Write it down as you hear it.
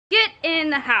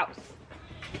the house.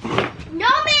 No,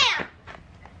 ma'am.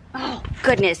 Oh,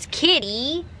 goodness,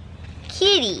 Kitty.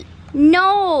 Kitty,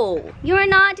 no. You're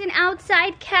not an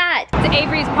outside cat. It's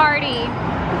Averie's party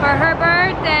for her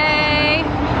birthday.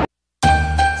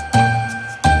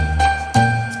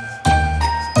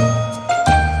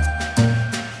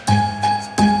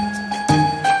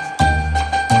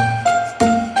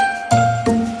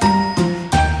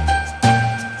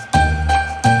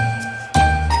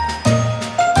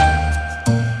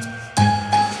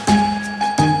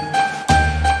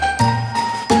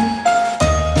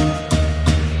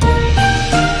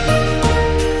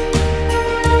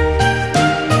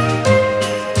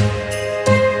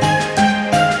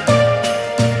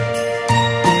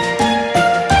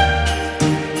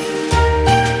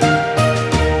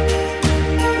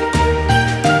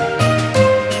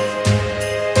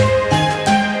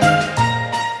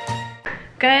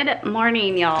 Good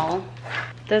morning, y'all.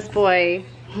 This boy,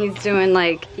 he's doing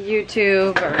like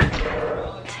YouTube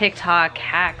or TikTok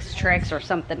hacks, tricks, or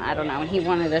something, I don't know, and he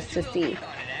wanted us to see.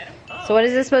 So what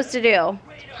is this supposed to do?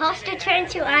 Supposed to turn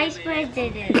to ice, but it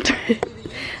didn't.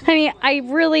 I mean, I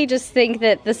really just think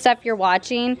that the stuff you're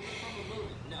watching,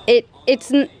 you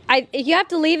have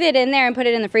to leave it in there and put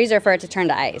it in the freezer for it to turn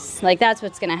to ice. Like, that's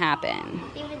what's gonna happen.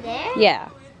 Even there? Yeah.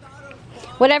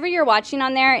 Whatever you're watching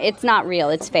on there, it's not real,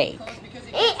 it's fake.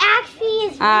 It actually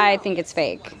is real. I think it's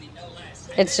fake.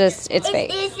 It's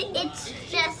fake. It's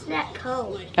just that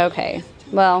code. Okay.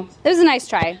 Well, it was a nice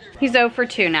try. He's 0 for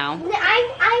 2 now.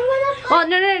 I wanna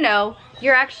Well, no.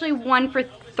 You're actually 1 for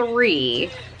 3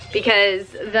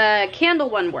 because the candle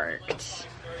one worked.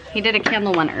 He did a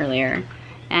candle one earlier.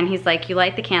 And he's like, you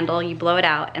light the candle, you blow it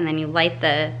out, and then you light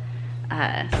the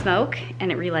smoke,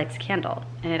 and it relights the candle.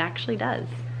 And it actually does.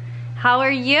 How are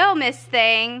you, Miss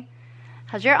Thing?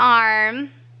 How's your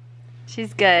arm?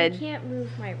 She's good. I can't move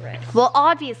my wrist. Well,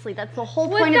 obviously, that's the whole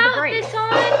point of the brace.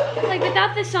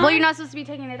 Without this on? Well, you're not supposed to be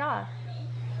taking it off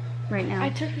right now. I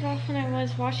took it off when I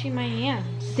was washing my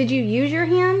hands. Did you use your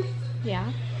hand?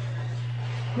 Yeah.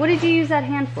 What did you use that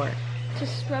hand for? To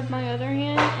scrub my other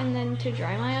hand and then to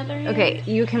dry my other hand. Okay,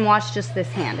 you can wash just this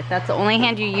hand. If that's the only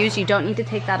hand you use, you don't need to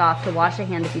take that off to wash a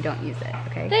hand if you don't use it,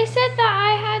 okay? They said that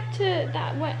I had to,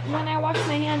 when I wash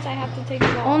my hands, I have to take it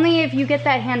off. Only if you get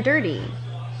that hand dirty.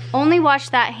 Only wash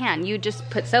that hand. You just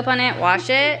put soap on it, wash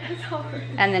it, That's hard.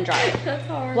 and then dry it. That's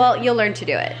hard. Well, you'll learn to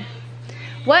do it.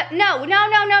 What? No.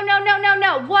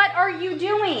 What are you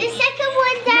doing? The second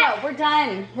one down. No, we're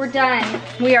done. We're done.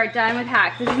 We are done with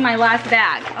hacks. This is my last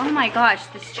bag. Oh my gosh,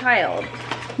 this child.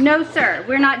 No, sir.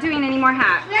 We're not doing any more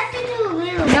hacks. We have to do a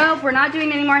little. Nope, we're not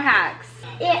doing any more hacks.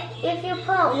 If you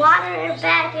put water in a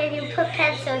bag and you put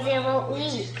pencils, it won't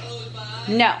leak.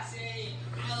 No.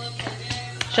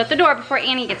 Shut the door before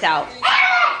Annie gets out.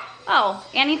 Oh,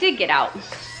 Annie did get out.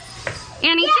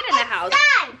 Annie, get in the house.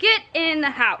 Get in the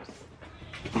house.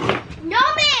 No,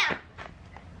 ma'am.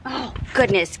 Oh,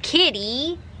 goodness,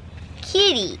 Kitty.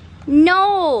 Kitty,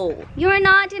 no. You're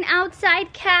not an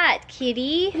outside cat,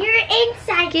 Kitty. You're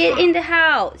inside. Get in the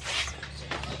house.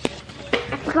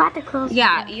 I forgot to close.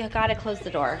 Yeah, you gotta close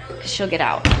the door, because she'll get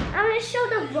out. I'm gonna show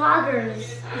the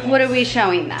vloggers. What are we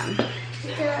showing them?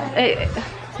 The...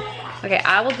 Okay,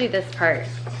 I will do this part.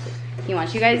 He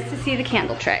wants you guys to see the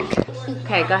candle trick.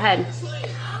 Okay, go ahead.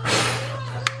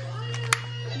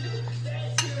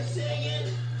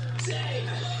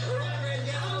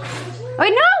 Wait,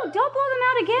 no, don't blow them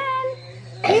out again.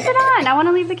 Leave it on. I want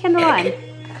to leave the candle on.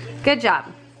 Good job.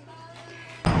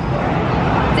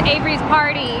 It's Averie's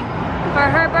party for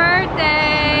her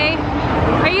birthday.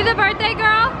 Are you the birthday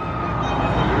girl?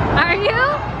 Are you?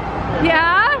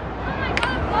 Yeah?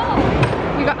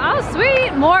 You go, oh,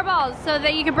 sweet. More balls so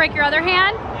that you can break your other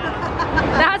hand?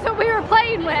 That's what we were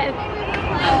playing with.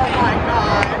 Oh my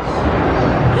gosh.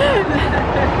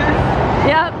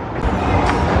 Yep.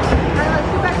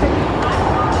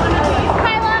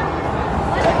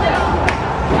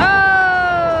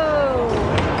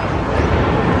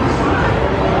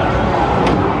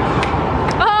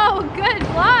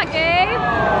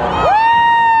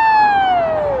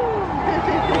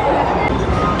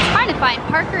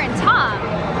 Parker and Tom,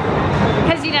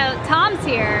 because you know Tom's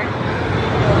here.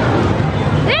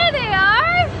 There they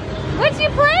are. What you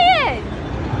playing?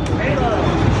 Halo.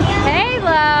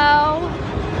 Halo.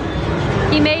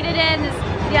 He made it in this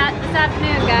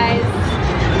afternoon, guys.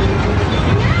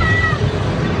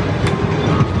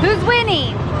 Who's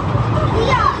winning?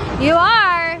 You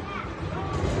are.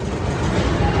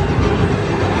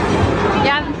 You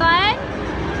having fun?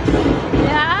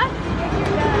 Yeah.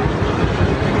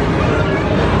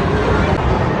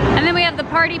 And then we have the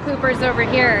party poopers over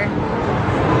here.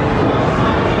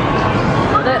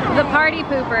 The party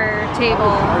pooper table.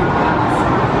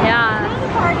 Yeah.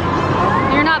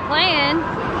 You're not playing.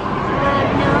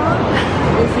 No.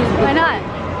 Why not?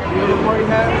 You have a party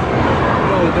hat?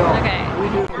 No, we don't.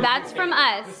 Okay. That's from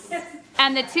us.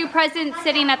 And the 2 presents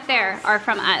sitting up there are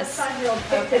from us. That's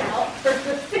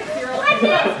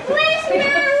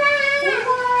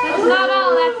not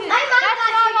all that's in,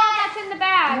 that's in the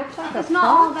bag. That's not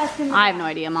all that's in the bag. I have no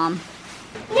idea, Mom.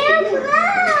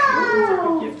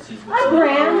 A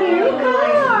brand new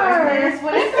car.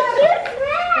 What is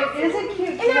that? It is a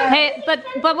cute dress. Hey,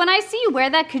 but when I see you wear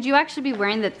that, could you actually be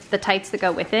wearing the tights that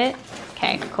go with it?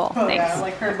 Okay, cool, Oh thanks. yeah,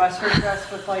 like her mustard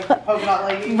dress with like polka dot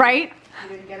leggings. Right? You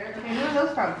didn't get her? Okay, where are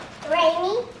those from?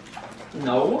 Rainy.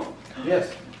 No.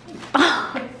 Yes.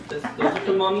 Those are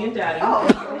from mommy and daddy. Oh,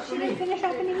 she didn't finish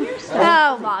opening your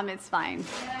stuff. Oh, Mom, it's fine.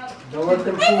 Don't let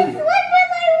them It's fool the you. slippers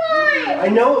I want. I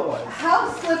know it was.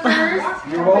 House slippers.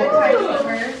 You're welcome. Bedtime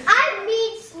slippers. I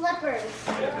need slippers.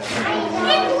 It's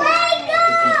Lego.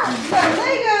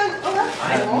 Legos. Oh, that's I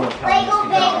have cool. more Lego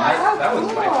bagels. That was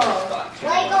my first thought. Too.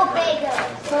 Lego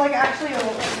bagels. So like actually a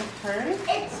turn?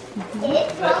 It's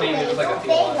That a means it was like a Lego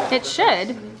field. bagel. It should.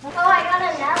 Oh, I got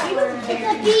another one. It's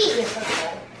a bee.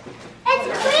 It's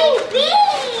green bee.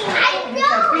 I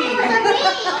know. It's a bee. Can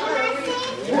I see?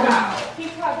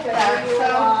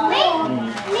 Wait,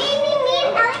 maybe me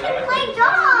and Ellie can play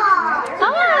dolls.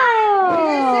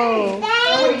 Oh. What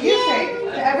do Thank you you. say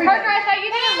to everybody? I thought you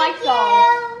didn't like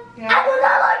I do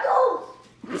not like dolls.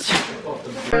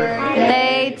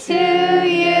 Birthday to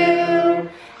you.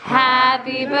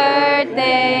 Happy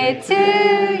birthday to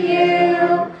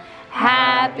you.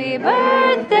 Happy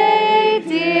birthday,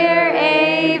 dear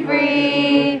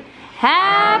Averie.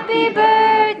 Happy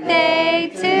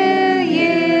birthday to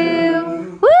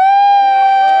you. Woo!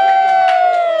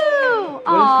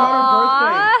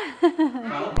 Aww.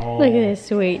 Look at this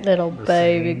sweet little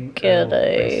baby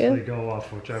kitty. Go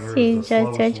off whichever She's is the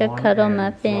just such slowest a one cuddle and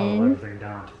muffin. flow everything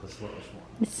down to the slowest one.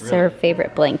 This is her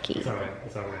favorite blankie. It's alright.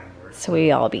 It's alright. So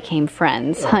we all became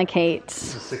friends, huh, Kate?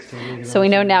 16 So we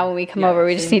know now when we come over,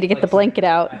 we just need to get the blanket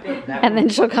out, and then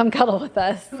she'll come cuddle with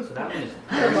us. So that one is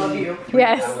I love you.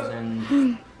 Yes.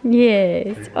 3000.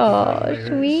 Yes. Oh,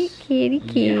 sweet kitty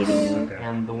kitty.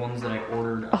 And the ones that I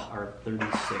ordered are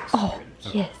 36. Oh,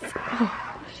 yes.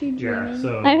 Oh, Yeah,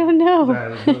 so I don't know.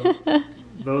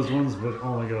 those ones would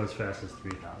only go as fast as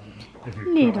 3,000. If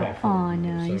you Little, put all oh four in no,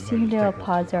 there. you So see if I her little just take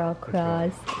paws those are all two,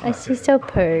 crossed. that's Oh, not she's very so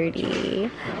pretty.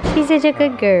 She's such a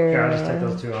good Yeah, I'll just take girl.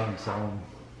 those two out and sell them.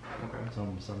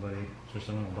 Somebody, or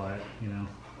someone will buy it, you know.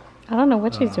 I don't know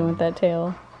what she's doing with that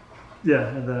tail. Yeah,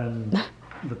 and then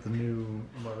with the new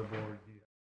motherboard.